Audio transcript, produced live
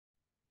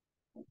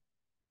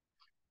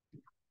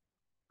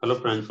Hello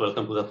friends,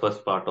 welcome to the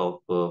first part of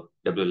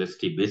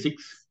WLST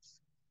Basics.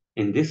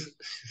 In this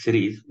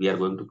series, we are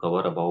going to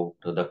cover about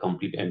the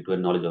complete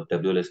end-to-end knowledge of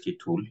WLST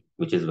tool,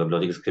 which is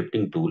WebLogic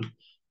scripting tool,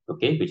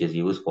 okay, which is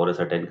used for a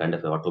certain kind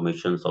of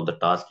automations of the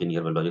task in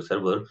your WebLogic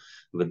server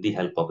with the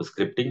help of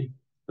scripting,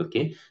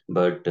 okay.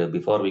 But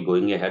before we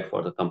going ahead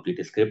for the complete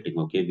scripting,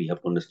 okay, we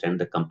have to understand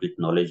the complete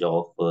knowledge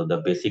of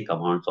the basic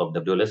commands of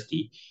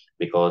WLST,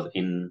 because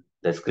in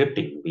the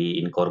scripting,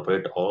 we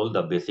incorporate all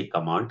the basic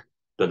command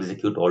to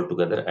execute all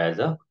together as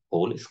a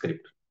whole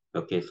script.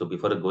 Okay, so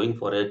before going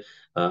for a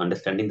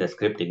understanding the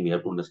scripting, we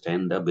have to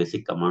understand the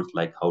basic commands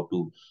like how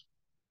to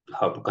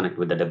connect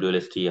with the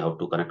WLST, how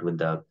to connect with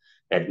the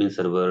admin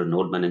server,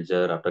 node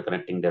manager. After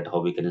connecting that,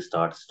 how we can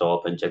start,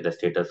 stop, and check the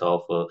status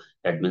of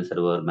admin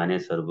server,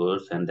 manage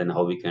servers, and then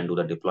how we can do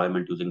the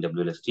deployment using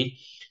WLST.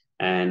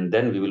 And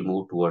then we will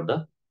move toward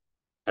the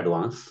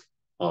advanced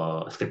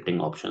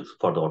scripting options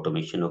for the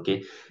automation.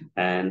 Okay,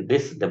 and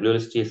this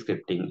WLST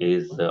scripting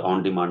is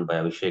on demand by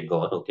Abhishek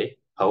Gaur. Okay,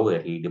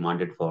 however, he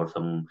demanded for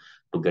some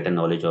to get a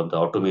knowledge of the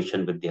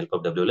automation with the help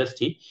of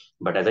WLST.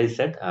 But as I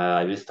said,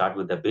 I will start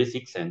with the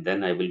basics and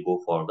then I will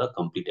go for the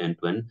complete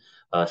end-to-end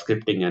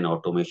scripting and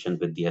automation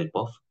with the help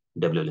of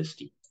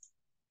WLST.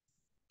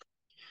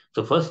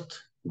 So first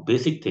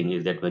basic thing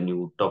is that when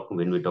we talk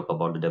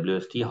about the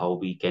WLST, how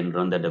we can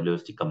run the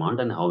WLST command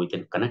and how we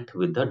can connect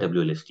with the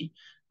WLST.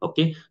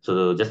 Okay,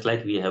 so just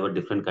like we have a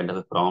different kind of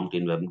a prompt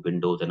in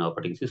Windows and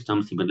operating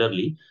system,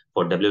 similarly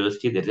for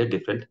WLST there is a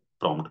different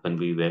prompt when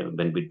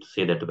we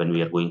say that when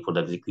we are going for the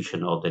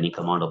execution of any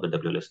command of the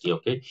WLST.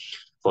 Okay,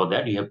 for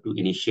that you have to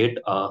initiate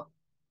a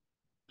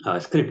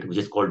script which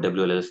is called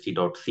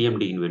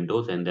WLST.cmd in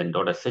Windows, and then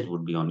 .sh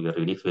would be on your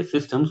Unix-based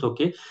systems.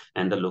 Okay,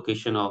 and the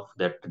location of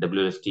that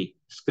WLST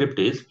script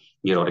is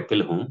your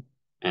Oracle home,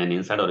 and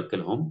inside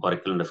Oracle home,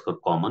 Oracle underscore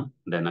common,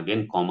 then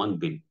again common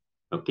bin.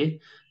 Okay,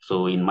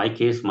 so in my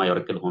case, my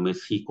Oracle home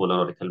is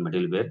C:/Oracle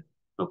middleware.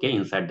 Okay,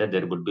 inside that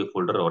there would be a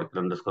folder Oracle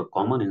underscore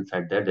common.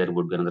 Inside that there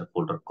would be another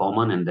folder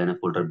common, and then a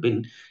folder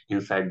bin.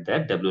 Inside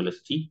that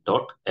WLST.sh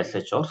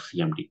or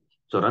cmd.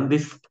 So run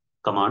this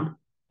command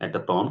at the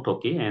prompt,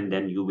 okay, and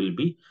then you will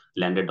be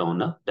landed on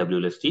a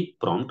WLST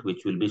prompt,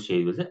 which will be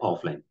saved as a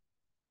offline.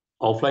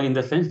 Offline in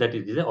the sense that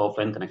it is an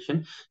offline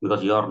connection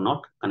because you are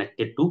not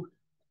connected to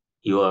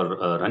your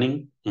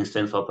running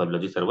instance of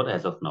Weblogic server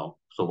as of now.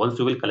 So once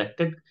you will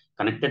connected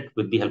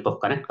with the help of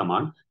connect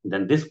command,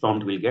 then this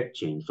prompt will get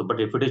changed. So,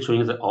 but if it is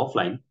showing as an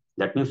offline,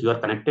 that means you are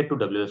connected to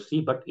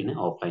WLST, but in an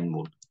offline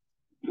mode.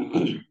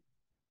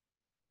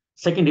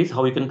 Second is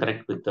how you can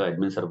connect with the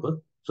admin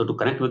server. So to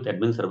connect with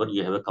admin server,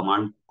 you have a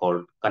command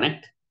called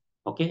connect.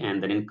 Okay,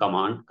 and then in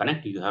command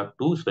connect, you have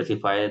to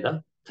specify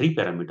the three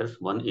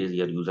parameters. One is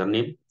your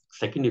username,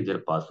 second is your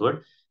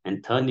password,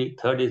 and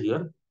third is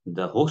your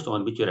the host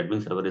on which your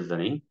admin server is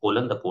running,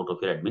 colon the port of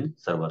your admin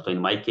server. So in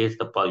my case,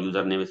 the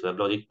username is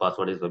Weblogic,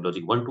 password is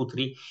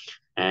Weblogic123,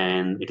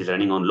 and it is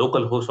running on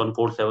local host on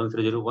port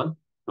 7001.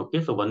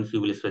 Okay, so once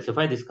you will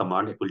specify this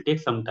command, it will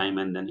take some time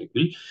and then it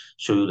will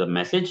show you the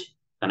message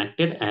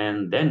connected,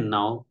 and then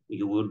now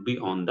you would be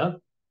on the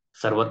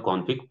server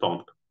config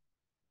prompt.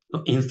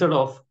 So instead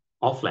of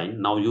offline,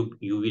 now you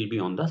will be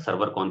on the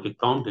server config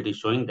prompt. It is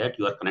showing that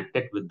you are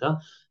connected with the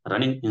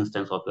running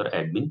instance of your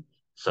admin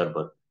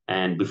server.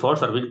 And before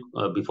server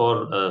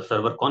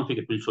config,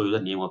 it will show you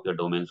the name of your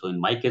domain. So in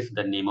my case,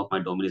 the name of my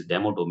domain is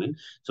demo domain.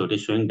 So it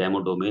is showing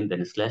demo domain,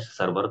 then /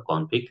 server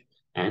config,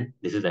 and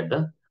this is at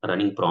the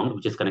running prompt,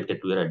 which is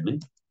connected to your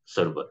admin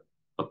server.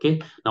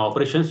 Okay. Now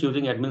operations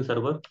using admin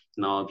server.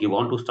 Now if you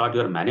want to start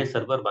your managed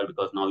server, but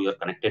because now you are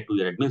connected to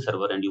your admin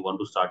server and you want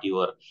to start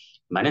your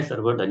managed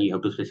server, then you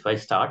have to specify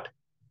start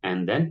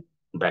and then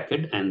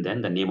bracket and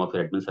then the name of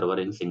your admin server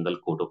in single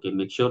quote. Okay,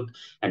 make sure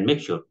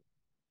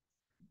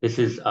this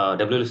is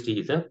WLST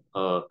is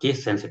a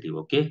case sensitive.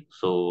 Okay,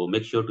 so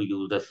make sure to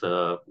use this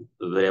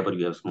wherever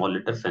you have small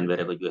letters and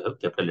wherever you have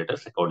capital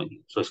letters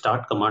accordingly. So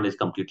start command is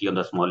completely on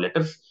the small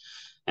letters,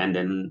 and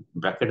then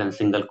bracket and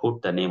single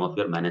quote the name of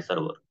your managed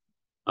server.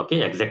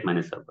 Okay, exact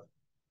managed server.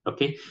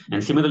 Okay,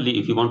 and similarly,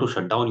 if you want to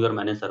shut down your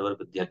managed server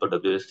with the help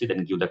of WLST,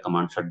 then give the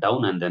command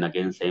shutdown and then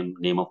again same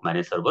name of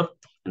managed server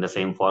in the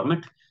same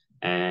format.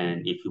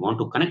 And if you want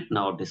to connect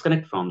now,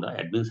 disconnect from the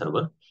admin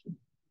server,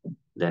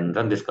 then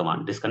run this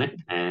command disconnect,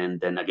 and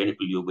then again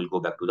you will go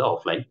back to the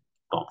offline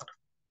prompt.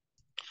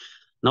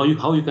 Now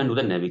how you can do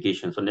the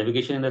navigation. So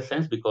navigation in the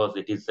sense, because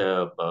it is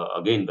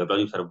again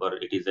Weblogic server,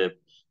 it is a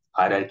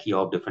hierarchy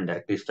of different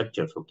directory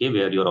structures, okay,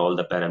 where your all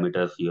the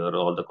parameters, your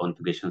all the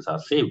configurations are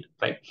saved,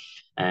 right?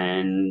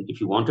 And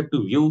if you wanted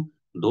to view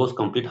those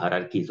complete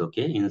hierarchies,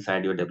 okay,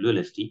 inside your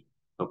WLST,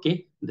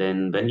 okay,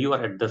 then when you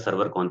are at the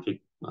server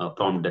config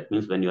prompt, that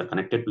means when you are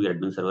connected to your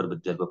admin server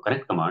with the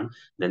connect command,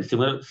 then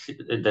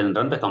then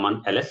run the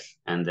command ls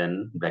and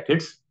then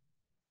brackets.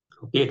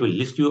 Okay, it will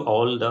list you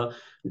all the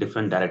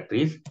different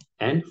directories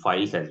and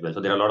files as well.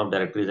 So there are a lot of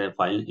directories and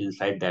files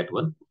inside that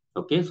one.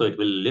 Okay, so it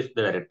will list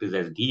the directories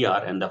as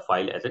dr and the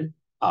file as an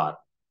r.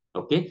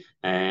 Okay,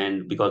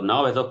 and because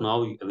now as of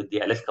now with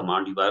the ls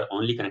command you are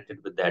only connected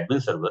with the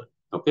admin server.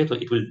 Okay, so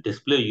it will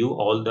display you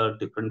all the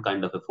different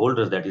kind of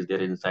folders that is there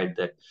inside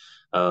that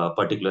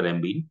particular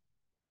MB,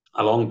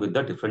 along with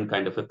the different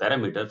kind of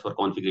parameters for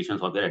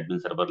configurations of your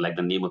admin server, like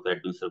the name of your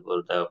admin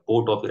server, the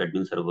port of your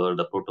admin server,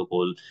 the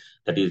protocol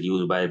that is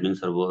used by admin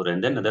server,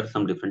 and then other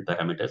some different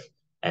parameters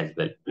as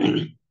well.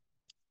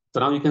 So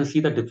now you can see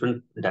the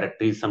different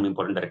directories, some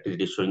important directories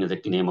it is showing as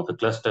a name of a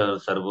cluster,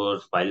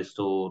 servers, file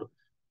store,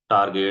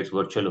 targets,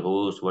 virtual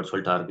host,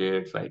 virtual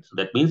targets, right? So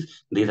that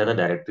means these are the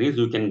directories.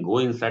 You can go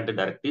inside the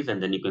directories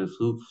and then you can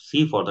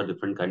see for the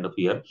different kind of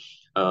your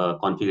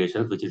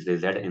configurations which is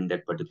reside in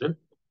that particular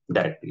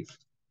directories.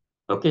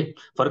 Okay,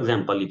 for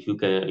example, if you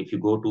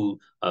go to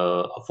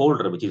a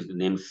folder which is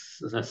named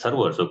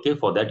servers, okay,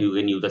 for that you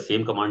can use the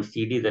same command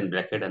cd then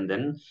bracket and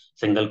then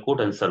single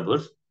quote and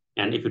servers.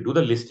 And if you do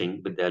the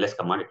listing with the ls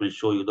command, it will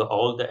show you the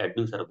all the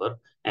admin server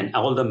and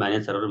all the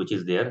managed server which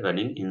is there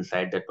running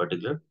inside that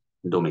particular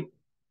domain.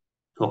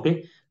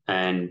 Okay,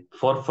 and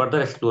for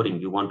further exploring,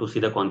 you want to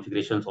see the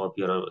configurations of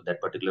your that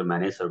particular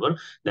managed server,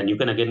 then you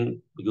can again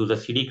use the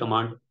cd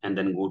command and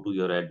then go to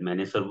your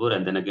managed server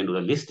and then again do the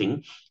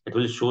listing. It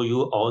will show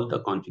you all the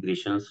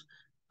configurations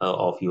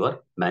of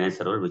your managed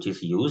server which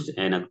is used,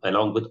 and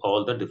along with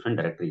all the different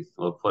directories.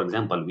 So for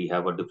example, we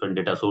have a different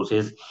data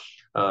sources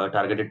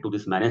targeted to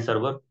this managed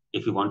server.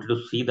 If you wanted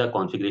to see the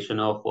configuration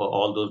of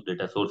all those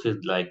data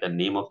sources, like the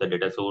name of the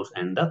data source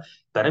and the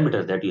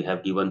parameters that you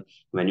have given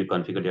when you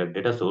configure your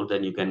data source,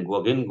 then you can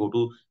go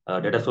to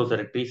data source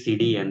directory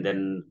cd and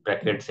then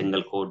bracket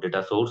single quote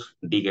data source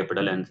d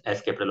capital and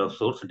s capital of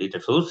source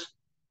data source,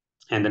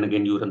 and then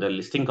again you run the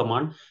listing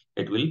command.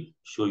 It will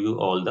show you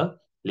all the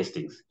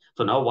listings.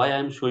 So now why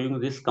I'm showing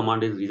this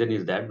command is reason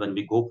is that when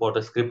we go for the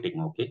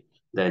scripting, okay,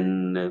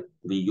 then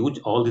we use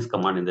all this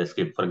command in the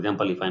script. For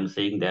example, if I'm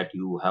saying that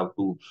you have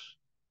to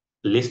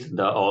list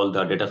the all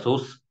the data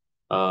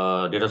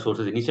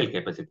sources initial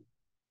capacity,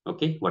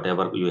 okay,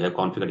 whatever you have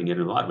configured in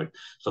your environment.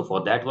 So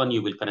for that one,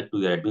 you will connect to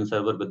your admin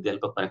server with the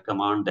help of connect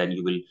command. Then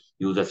you will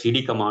use a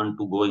cd command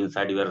to go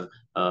inside your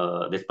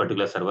this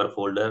particular server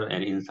folder,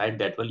 and inside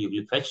that one you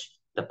will fetch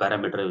the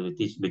parameter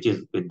which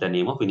is with the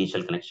name of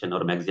initial connection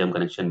or maximum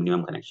connection,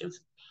 minimum connections.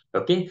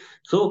 Okay,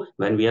 so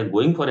when we are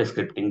going for a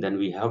scripting, then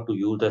we have to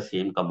use the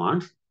same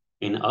commands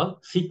in a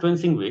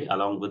sequencing way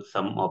along with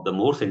some of the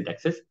more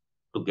syntaxes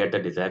to get the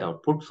desired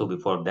output. So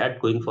before that,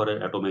 going for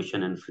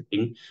automation and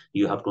scripting,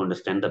 you have to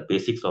understand the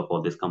basics of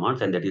all these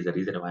commands, and that is the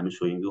reason why I'm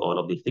showing you all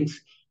of these things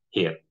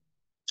here.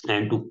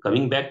 And to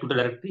coming back to the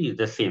directory is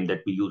the same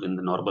that we use in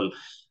the normal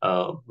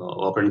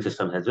operating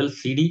system as well,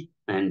 cd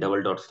and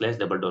double dot slash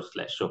double dot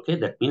slash. Okay,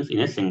 that means in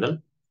a single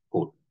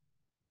code.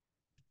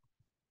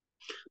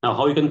 Now,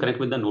 how you can connect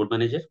with the node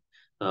manager?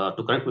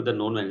 To connect with the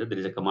node manager, there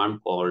is a command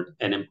called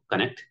nm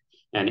connect,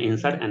 and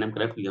inside nm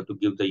connect, you have to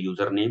give the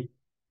username,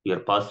 your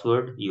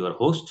password, your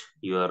host,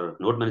 your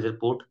node manager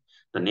port,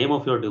 the name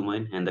of your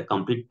domain, and the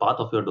complete path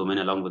of your domain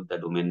along with the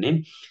domain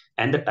name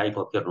and the type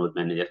of your node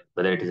manager,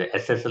 whether it is a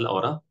SSL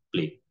or a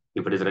plain.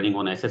 If it is running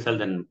on SSL,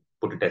 then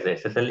put it as a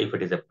SSL. If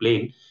it is a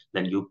plain,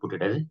 then you put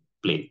it as a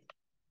plain.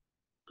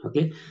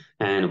 Okay,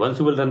 and once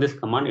you will run this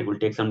command, it will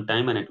take some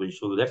time and it will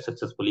show you that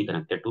successfully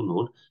connected to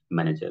node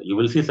manager. You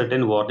will see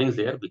certain warnings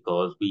there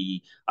because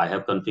I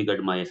have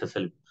configured my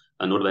SSL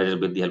node manager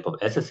with the help of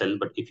SSL.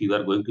 But if you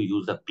are going to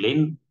use the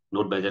plain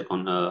node manager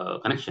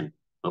connection,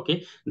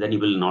 okay, then you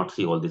will not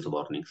see all these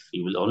warnings.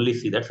 You will only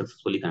see that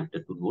successfully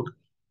connected to node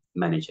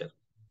manager.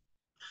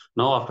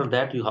 Now, after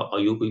that, you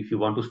if you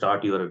want to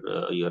start your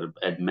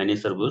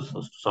managed servers,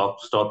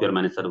 stop your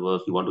managed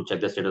servers, you want to check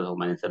the status of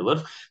managed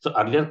servers. So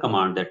earlier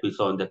command that we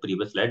saw in the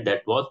previous slide,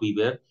 that was we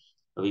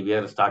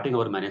were starting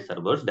our managed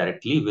servers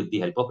directly with the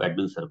help of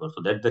admin server.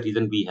 So that's the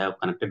reason we have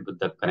connected with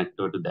the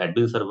connector to the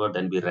admin server.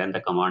 Then we ran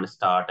the command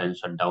start and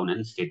shutdown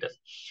and status.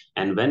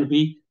 And when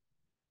we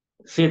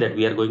say that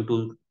we are going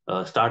to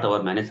start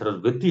our managed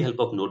servers with the help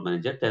of node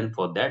manager, then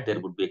for that there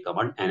would be a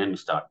command nm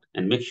start,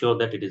 and make sure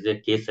that it is a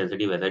case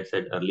sensitive, as I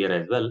said earlier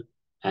as well.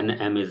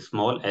 Nm is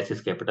small, s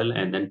is capital,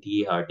 and then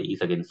tart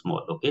is again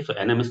small. Okay, so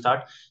nm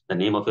start, the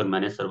name of your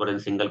managed server,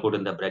 and single quote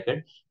in the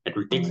bracket. It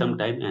will take some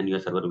time and your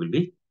server will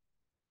be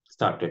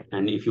started.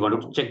 And if you want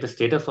to check the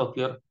status of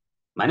your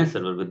managed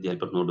server with the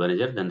help of node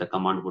manager, then the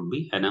command would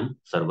be nm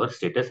server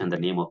status and the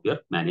name of your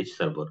managed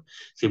server.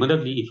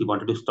 Similarly, if you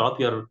wanted to stop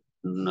your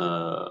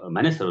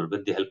managed server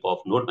with the help of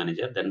node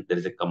manager, then there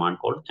is a command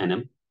called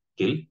nm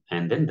kill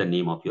and then the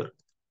name of your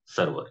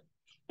server.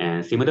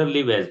 And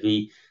similarly, as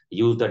we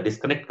use the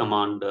disconnect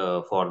command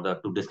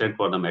to disconnect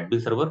for the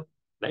admin server,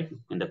 right,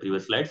 in the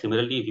previous slide.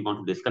 Similarly, if you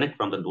want to disconnect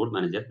from the node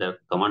manager, the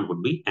command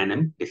would be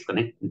nm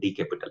disconnect d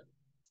capital.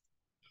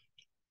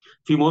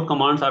 Few more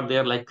commands are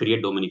there, like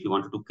create domain. If you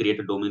wanted to create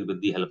a domain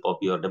with the help of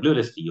your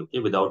WLST, okay,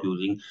 without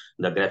using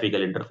the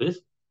graphical interface,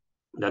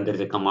 then there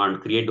is a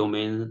command create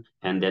domain,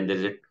 and then there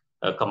is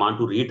a command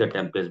to read the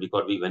templates,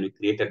 because when we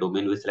create a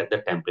domain, we select the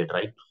template,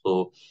 right?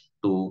 So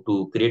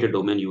to create a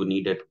domain, you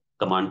need a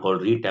command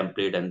called read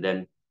template, and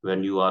then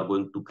when you are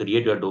going to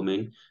create your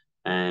domain,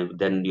 and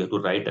then you have to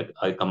write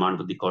a command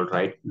with the called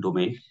write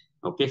domain.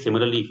 Okay,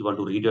 similarly, if you want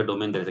to read your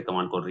domain, there is a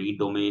command called read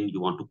domain. You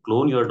want to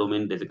clone your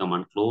domain, there's a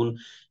command clone.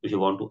 If you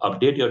want to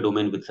update your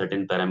domain with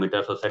certain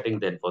parameters or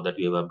settings, then for that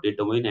you have update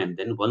domain. And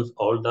then once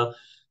all the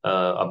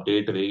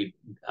update,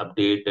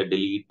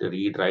 delete,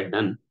 read, write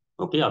done,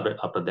 okay,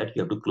 after that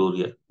you have to close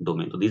your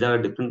domain. So these are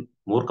different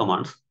more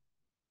commands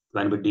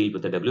when we deal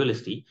with the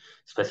WLST,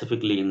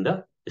 specifically in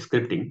the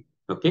scripting.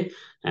 Okay,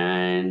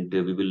 and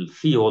we will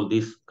see all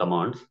these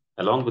commands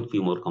along with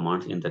few more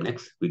commands in the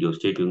next video.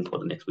 Stay tuned for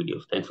the next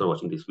videos. Thanks for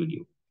watching this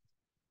video.